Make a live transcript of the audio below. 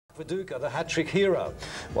Viduka, the hat-trick hero.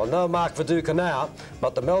 Well, no Mark Viduka now,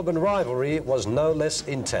 but the Melbourne rivalry was no less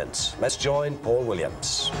intense. Let's join Paul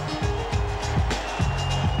Williams.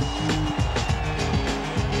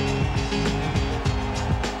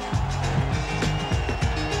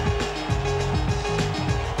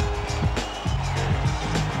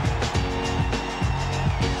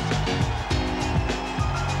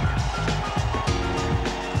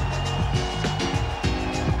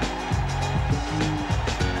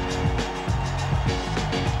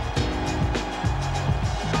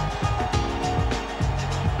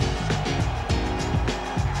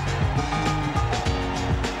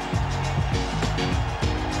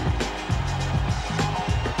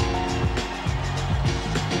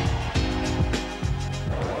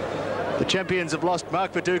 Champions have lost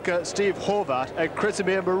Mark Viduka, Steve Horvath and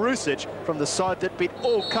Krasimir Marusic from the side that beat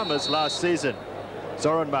all comers last season.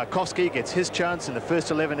 Zoran Markovski gets his chance in the first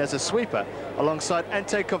 11 as a sweeper, alongside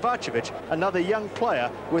Ante Kovacevic, another young player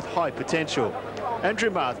with high potential. Andrew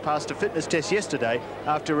Marth passed a fitness test yesterday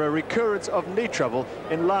after a recurrence of knee trouble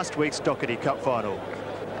in last week's Doherty Cup final.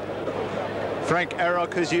 Frank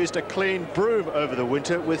Arok has used a clean broom over the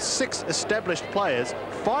winter, with 6 established players,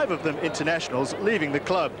 5 of them internationals, leaving the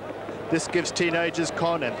club. This gives teenagers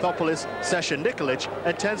Anthopoulos, Sasa Nikolic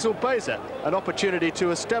and Tansel an opportunity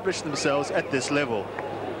to establish themselves at this level.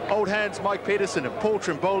 Old hands Mike Petersen and Paul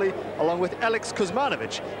Trimboli, along with Alex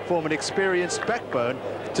Kuzmanovic, form an experienced backbone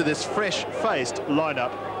to this fresh-faced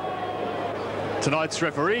lineup. Tonight's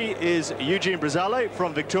referee is Eugene Brazzale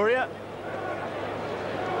from Victoria.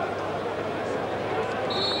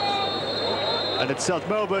 And it's South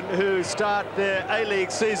Melbourne who start their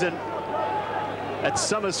A-League season at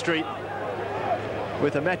Summer Street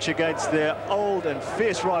with a match against their old and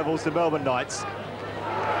fierce rivals, the Melbourne Knights.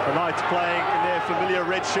 The Knights playing in their familiar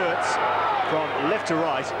red shirts from left to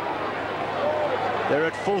right. They're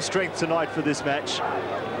at full strength tonight for this match.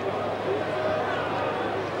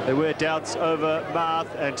 There were doubts over Marth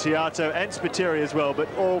and Tiatto and Spiteri as well,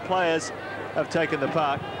 but all players have taken the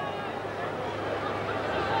part.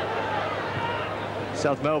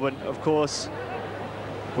 South Melbourne, of course,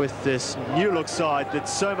 with this new-look side that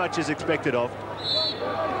so much is expected of.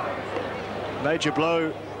 Major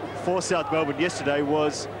blow for South Melbourne yesterday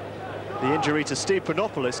was the injury to Steve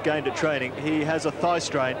Panopoulos, gained at training. He has a thigh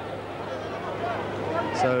strain.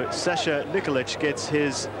 So Sasa Nikolic gets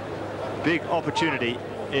his big opportunity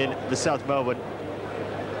in the South Melbourne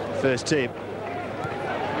first team.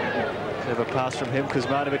 Clever pass from him,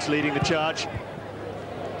 Kuzmanovic leading the charge.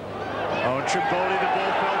 Oh, and Trimboli, the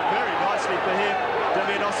ball fell very nicely for him.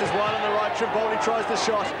 Damianos is wide on the right, Trimboli tries the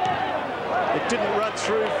shot. It didn't run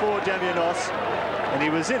through for Damianos, and he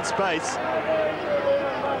was in space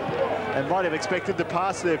and might have expected the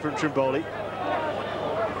pass there from Trimboli.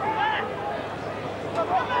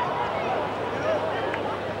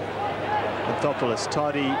 Anthopoulos,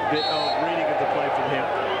 tidy bit of reading of the play from him.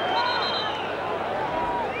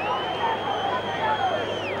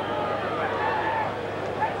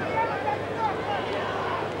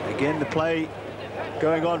 Again, the play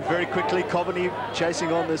going on very quickly. Coveny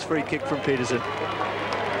chasing on this free kick from Petersen.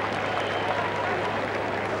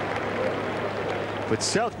 But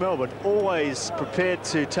South Melbourne always prepared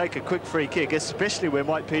to take a quick free kick, especially when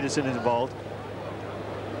Mike Petersen is involved.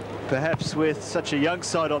 Perhaps with such a young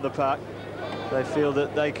side on the park, they feel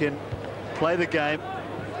that they can play the game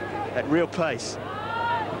at real pace.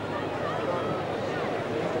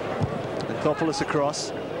 Anthopoulos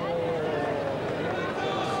across.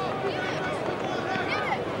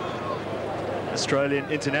 Australian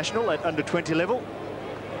international at under-20 level.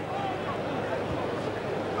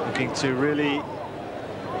 Looking to really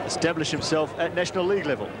establish himself at National League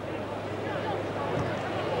level.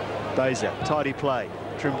 Brazzale, tidy play.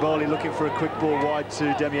 Trimboli looking for a quick ball wide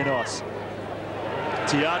to Damianos.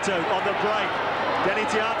 Tiatto on the break. Danny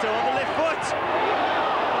Tiatto on the left foot.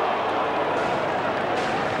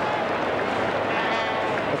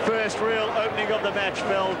 The first real opening of the match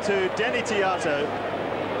fell to Danny Tiatto.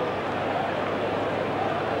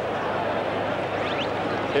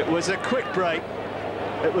 It was a quick break.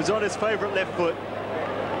 It was on his favourite left foot.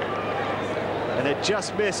 And it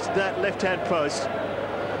just missed that left-hand post.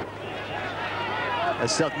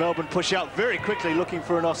 As South Melbourne push out very quickly, looking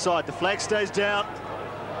for an offside. The flag stays down.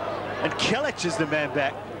 And Kelic is the man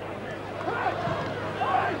back.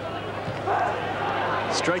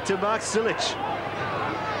 Straight to Mark Silic.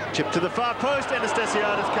 Chip to the far post.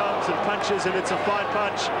 Anastasiadis comes and punches, and it's a fine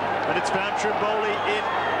punch. And it's found Trimboli in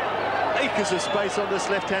acres of space on this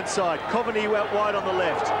left-hand side. Coveny out wide on the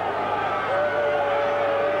left.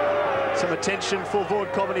 Some attention for Vaughan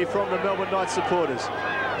Coveny from the Melbourne Knights supporters.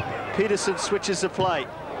 Petersen switches the play.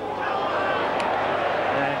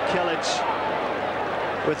 And Kelic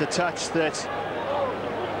with a touch that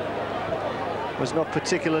was not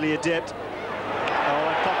particularly adept.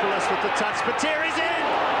 Oh, Anthopoulos with the touch. Spiteri's in!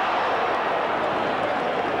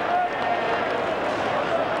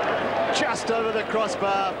 Just over the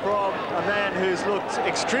crossbar from a man who's looked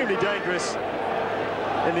extremely dangerous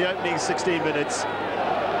in the opening 16 minutes.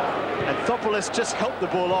 Anthopoulos just helped the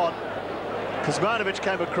ball on. Kuzmanovic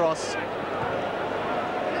came across.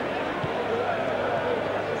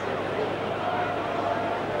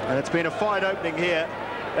 And it's been a fine opening here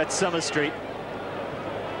at Summer Street.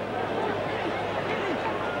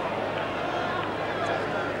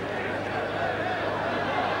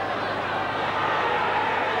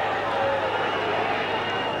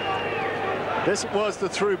 This was the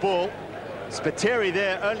through ball. Spiteri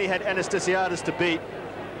there only had Anastasiadis to beat.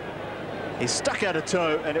 He stuck out a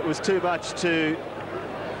toe, and it was too much to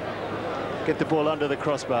get the ball under the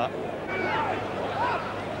crossbar.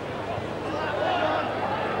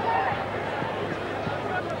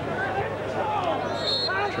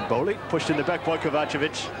 Trimboli pushed in the back by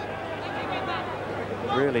Kovacevic.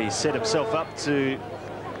 Really set himself up to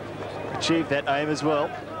achieve that aim as well.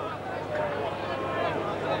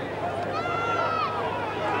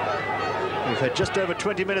 We've had just over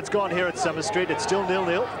 20 minutes gone here at Summer Street. It's still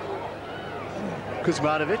 0-0.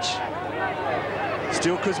 Kuzmanovic.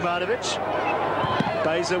 Still Kuzmanovic.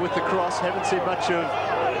 Beza with the cross. Haven't seen much of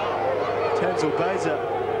Tansel Beza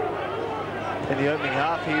in the opening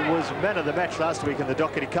half. He was man of the match last week in the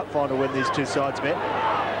Doherty Cup final when these two sides met.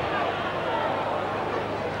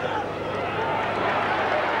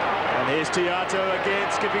 And here's Tiatto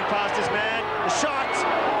again, skipping past his man. The shot!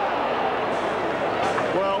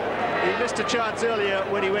 Well, he missed a chance earlier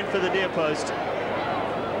when he went for the near post.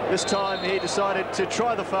 This time he decided to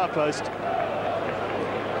try the far post.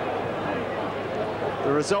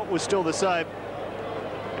 The result was still the same.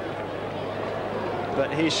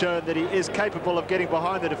 But he's shown that he is capable of getting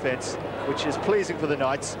behind the defence, which is pleasing for the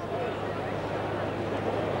Knights.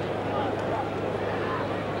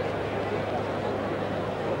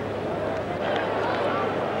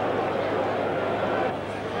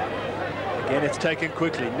 Again, it's taken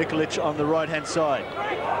quickly. Nikolic on the right-hand side.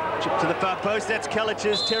 Chip to the far post, that's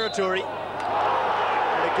Kelic's territory.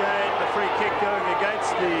 And again, a free kick going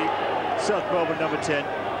against the South Melbourne number 10.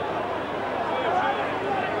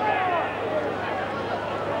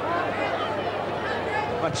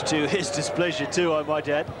 Much to his displeasure too, I might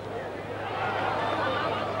add.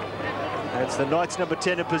 That's the Knights number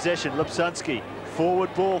 10 in possession, Lapsansky.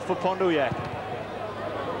 Forward ball for Pondeljak.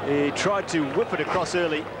 He tried to whip it across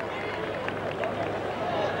early.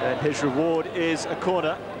 And his reward is a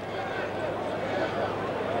corner.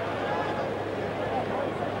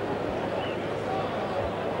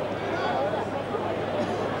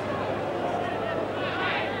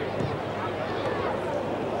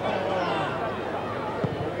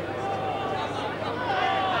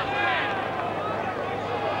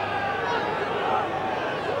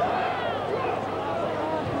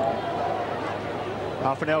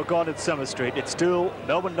 Half an hour gone at Summer Street. It's still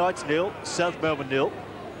Melbourne Knights 0, South Melbourne 0.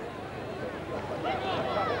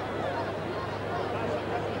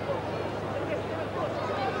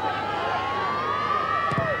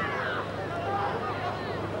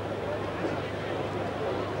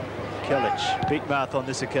 Kelic beat Marth on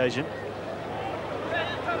this occasion.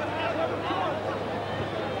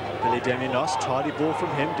 Damianos, tidy ball from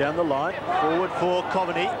him down the line. Forward for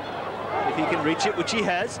Coveny, if he can reach it, which he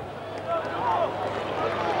has.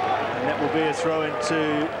 And that will be a throw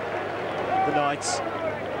into the Knights.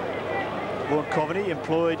 Vaughan Coveny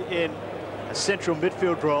employed in a central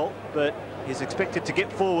midfield role, but he's expected to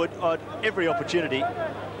get forward on every opportunity.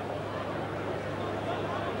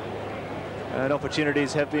 And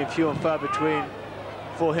opportunities have been few and far between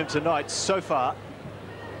for him tonight so far.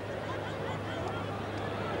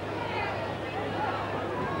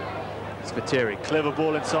 Spiteri, clever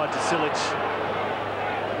ball inside to Silic,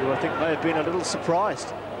 who I think may have been a little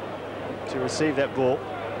surprised to receive that ball.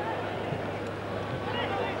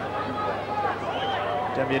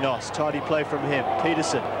 Damianos, tidy play from him.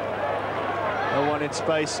 Petersen, no one in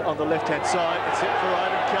space on the left-hand side. It's it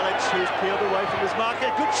for Kelic, who's peeled away from his marker.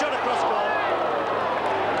 Good shot across goal.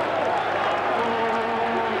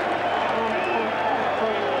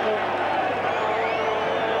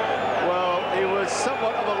 Well, he was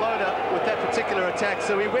somewhat of a loner with that particular attack,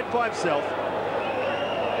 so he went by himself.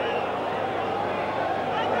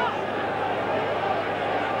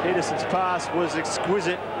 Petersen's pass was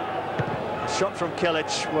exquisite. A shot from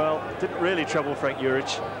Kelic, well, didn't really trouble Frank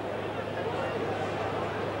Juric.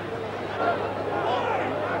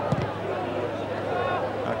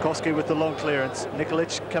 Markovski with the long clearance.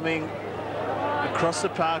 Nikolic coming across the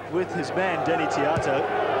park with his man, Danny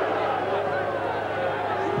Tiatto.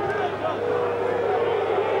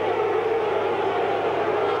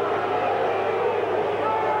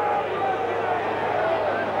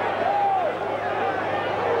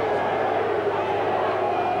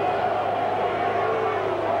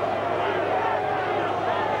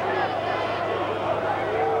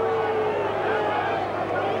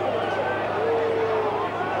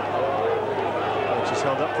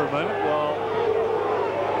 Held up for a moment while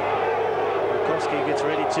Markovski gets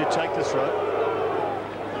ready to take the throw.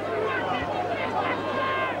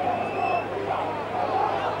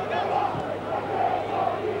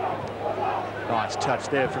 Nice touch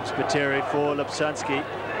there from Spiteri for Lapsansky.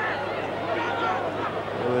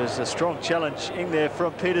 There was a strong challenge in there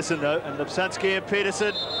from Petersen though, and Lapsansky and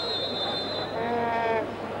Petersen.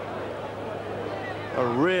 A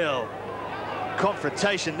real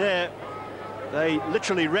confrontation there. They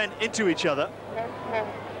literally ran into each other,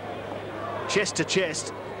 chest to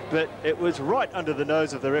chest, but it was right under the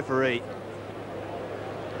nose of the referee.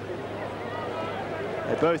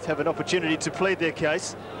 They both have an opportunity to plead their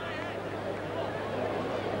case.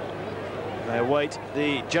 They await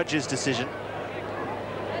the judge's decision.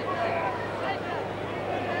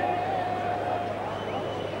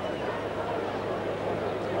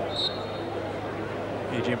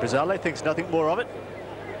 Eugene Brazzale thinks nothing more of it.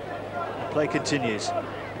 Play continues.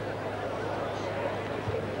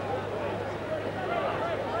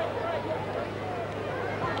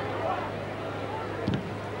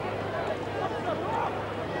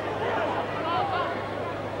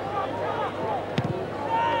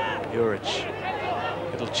 Juric.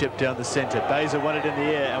 Little chip down the centre. Beza won it in the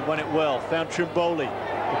air and won it well. Found Trimboli.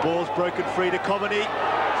 The ball's broken free to Coveny.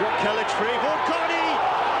 Kelic free. Vaughan.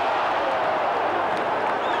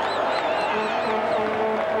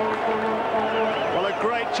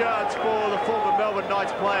 Great chance for the former Melbourne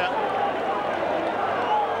Knights player.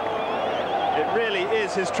 It really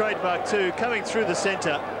is his trademark too, coming through the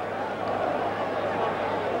centre.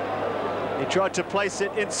 He tried to place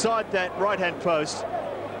it inside that right-hand post,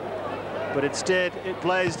 but instead it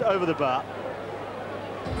blazed over the bar.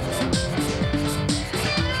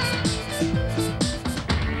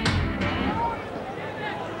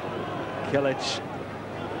 Kelic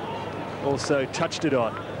also touched it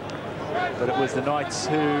on. But it was the Knights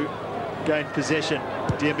who gained possession.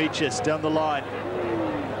 Amicis down the line.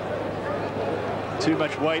 Too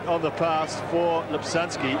much weight on the pass for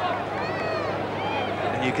Lapsansky.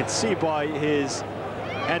 And you can see by his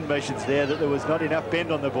hand motions there that there was not enough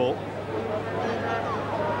bend on the ball.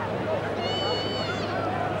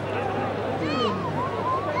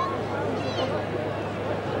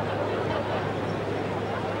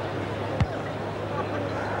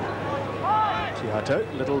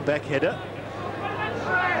 Tiatto, little back header.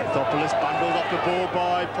 Anthopoulos bundled off the ball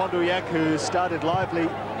by Pondeljak, who started lively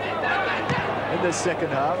in the second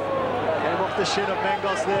half. Came off the shin of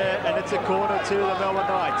Mangos there, and it's a corner to the Melbourne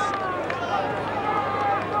Knights.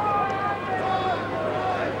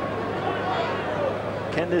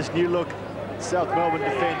 Can this new look South Melbourne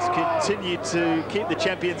defence continue to keep the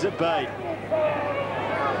champions at bay?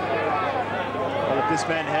 Well, if this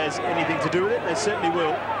man has anything to do with it, they certainly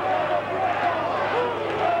will.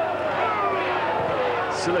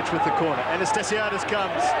 Silic with the corner. Anastasiadis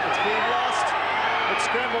comes. It's being lost. It's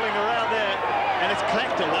scrambling around there, and it's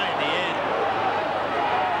clanked away in the end.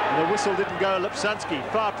 And the whistle didn't go. Lapsansky,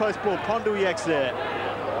 far post ball. Pondeljak's there.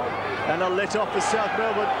 And a let off for South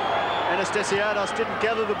Melbourne. Anastasiadis didn't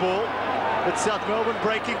gather the ball, but South Melbourne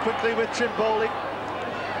breaking quickly with Trimboli.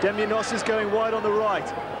 Damianos is going wide on the right.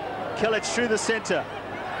 Kelic through the centre.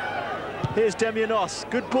 Here's Damianos.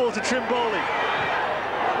 Good ball to Trimboli.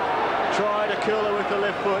 Tried a curler with the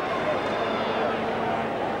left foot.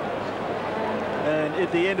 And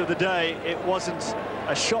at the end of the day, it wasn't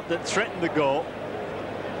a shot that threatened the goal.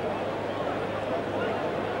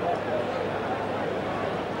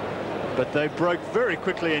 But they broke very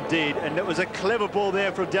quickly indeed, and it was a clever ball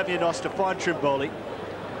there from Damianos to find Trimboli.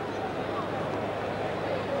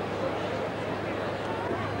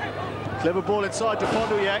 Clever ball inside to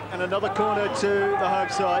Pondeljak, and another corner to the home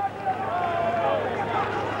side.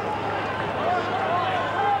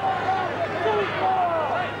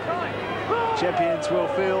 Champions will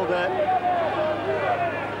feel that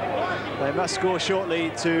they must score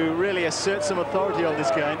shortly to really assert some authority on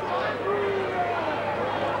this game.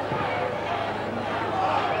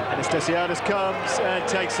 Anastasiadis comes and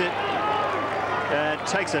takes it, and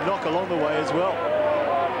takes a knock along the way as well.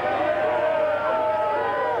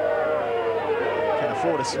 Can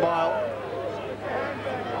afford a smile.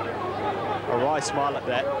 A wry smile at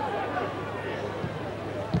that.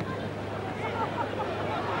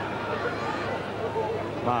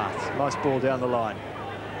 Marth, nice ball down the line.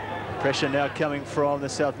 Pressure now coming from the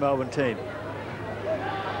South Melbourne team.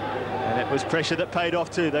 And it was pressure that paid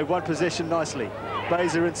off too. They won possession nicely.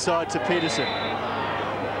 Brazzale inside to Petersen.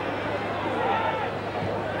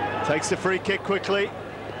 Takes the free kick quickly.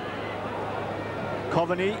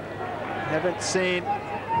 Coveny, haven't seen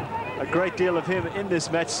a great deal of him in this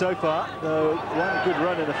match so far, though one good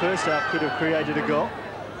run in the first half could have created a goal.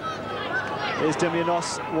 There's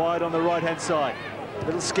Damianos wide on the right-hand side.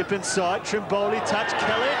 Little skip inside, Trimboli, touch,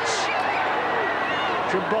 Kelic.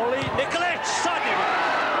 Trimboli, Nikolic, side net.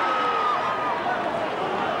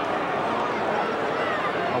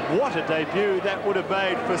 What a debut that would have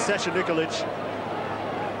made for Sasa Nikolic.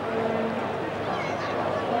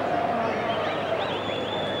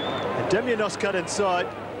 Damianos cut inside,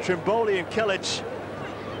 Trimboli and Kelic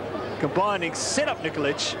combining, set up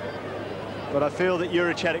Nikolic, but I feel that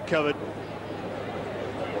Juric had it covered.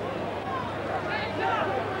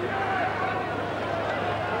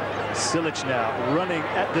 Silic now running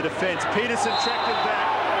at the defence. Petersen tracked him back.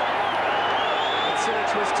 And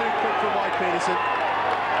Silic was too quick for Mike Petersen.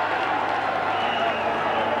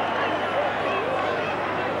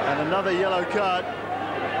 And another yellow card.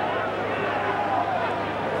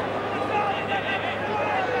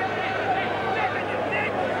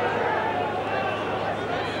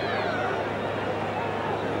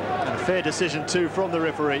 Fair decision too from the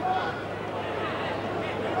referee.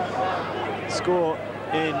 Score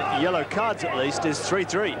in yellow cards at least is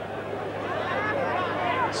 3-3.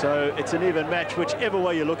 So it's an even match whichever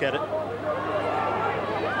way you look at it.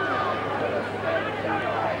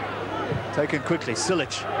 Taken quickly,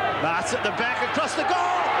 Silic. Marth at the back across the goal.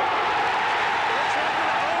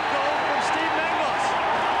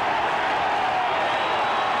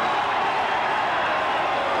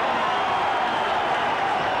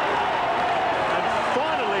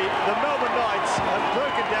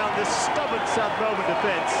 The stubborn South Melbourne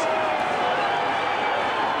defence.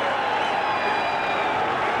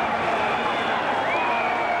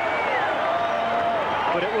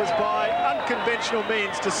 But it was by unconventional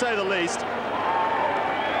means, to say the least.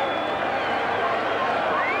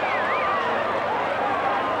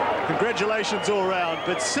 Congratulations all round,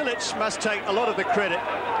 but Silic must take a lot of the credit.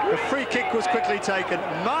 The free kick was quickly taken.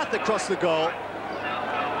 Marth across the goal.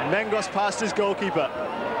 Mangos past his goalkeeper.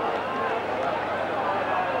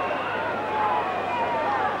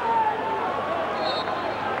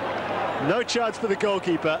 No chance for the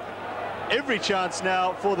goalkeeper. Every chance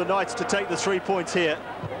now for the Knights to take the 3 points here.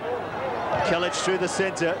 Kelic through the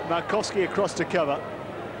centre, Markovski across to cover.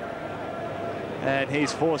 And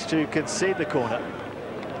he's forced to concede the corner.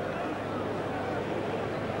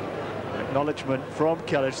 Acknowledgement from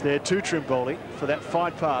Kelic there to Trimboli for that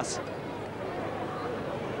fine pass.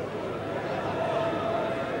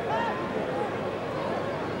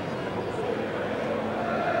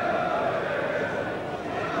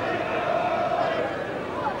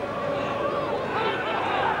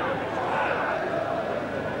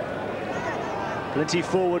 Plenty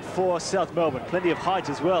forward for South Melbourne, plenty of height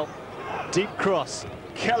as well. Deep cross,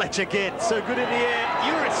 Kelic again, so good in the air,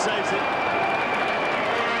 Juric saves it.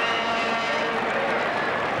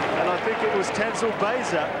 And I think it was Tansel,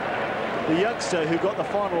 the youngster, who got the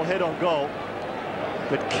final head on goal.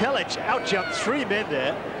 But Kelic out-jumped 3 men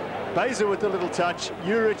there. Brazzale with a little touch,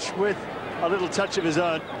 Juric with a little touch of his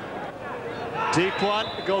own. Deep one,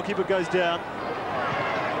 the goalkeeper goes down.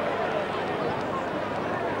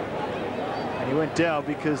 He went down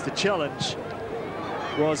because the challenge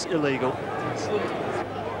was illegal.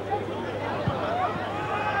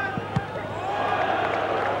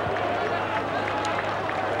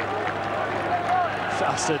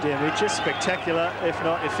 Fausto damage, just spectacular, if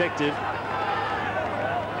not effective.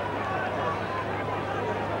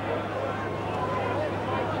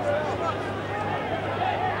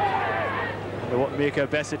 I wonder what Mirko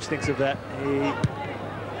Basic thinks of that.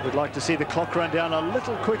 He would like to see the clock run down a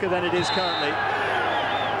little quicker than it is currently.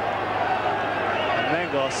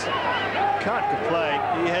 And Mangos can't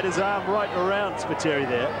complain. He had his arm right around Spiteri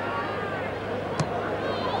there.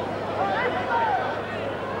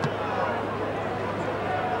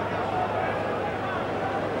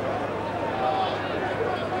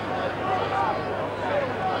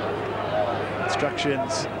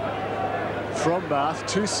 Instructions from Marth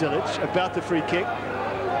to Silic about the free kick.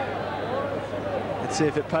 Let's see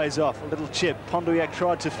if it pays off. A little chip. Pondeljak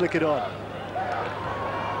tried to flick it on.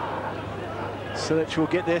 Silic will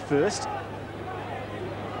get there first.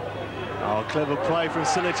 Oh, clever play from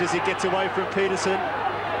Silic as he gets away from Petersen.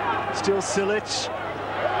 Still Silic.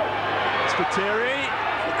 Spiteri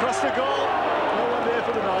across the goal. No one there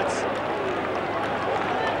for the Knights.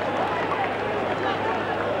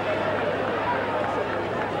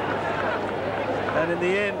 And in the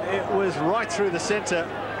end, it was right through the centre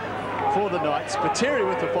for the Knights. Spiteri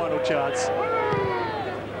with the final chance.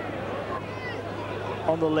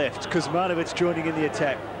 On the left, Kuzmanovic joining in the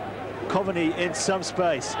attack. Coveny in some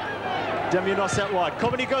space. Damianos out wide.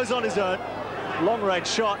 Coveny goes on his own. Long-range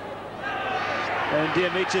shot. And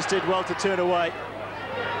Amicis did well to turn away.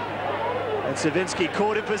 And Cervinski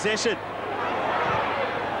caught in possession.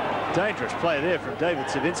 Dangerous play there from David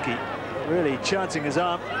Cervinski. Really chancing his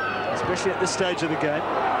arm, especially at this stage of the game.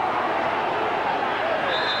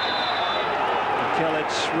 And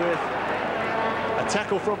Kelic with a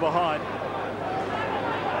tackle from behind.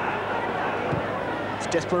 It's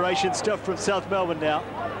desperation stuff from South Melbourne now.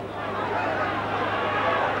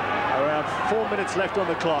 Around 4 minutes left on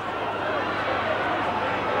the clock.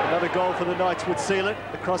 Another goal for the Knights with Silic.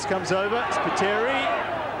 The cross comes over. Spiteri.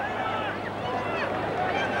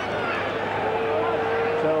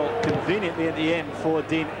 Fell conveniently at the end for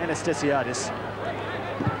Dean Anastasiadis,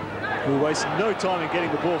 who wastes no time in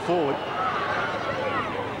getting the ball forward.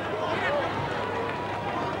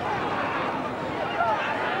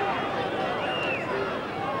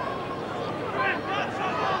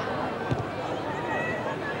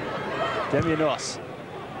 Damianos.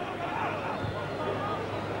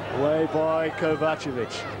 Away by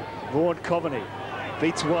Kovacevic. Vaughan Coveny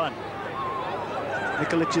beats one.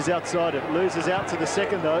 Nikolic is outside it, loses out to the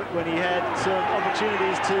second though, when he had some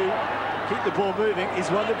opportunities to keep the ball moving.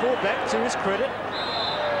 He's won the ball back to his credit,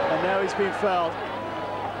 and now he's been fouled.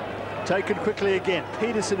 Taken quickly again.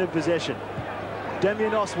 Petersen in possession.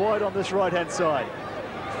 Damianos wide on this right-hand side.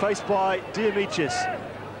 Faced by Amicis.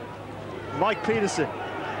 Mike Petersen.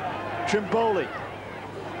 Trimboli.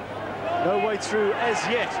 No way through as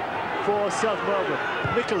yet for South Melbourne.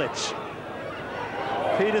 Nikolic.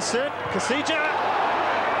 Petersen. Curcija.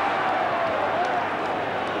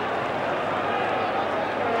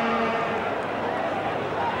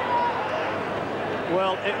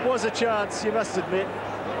 Well, it was a chance, you must admit.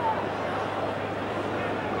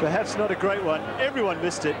 Perhaps not a great one. Everyone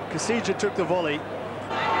missed it. Curcija took the volley.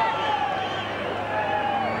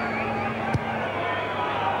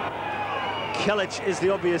 Kelic is the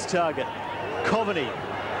obvious target. Coveny.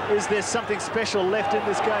 Is there something special left in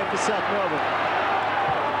this game for South Melbourne?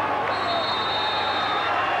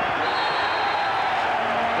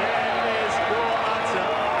 There is your answer.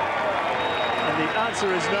 And the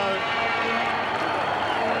answer is no.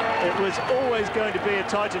 It was always going to be a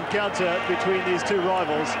tight encounter between these two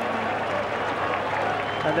rivals.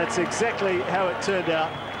 And that's exactly how it turned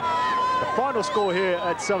out. The final score here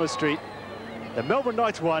at Summer Street. The Melbourne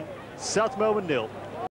Knights won, South Melbourne 0.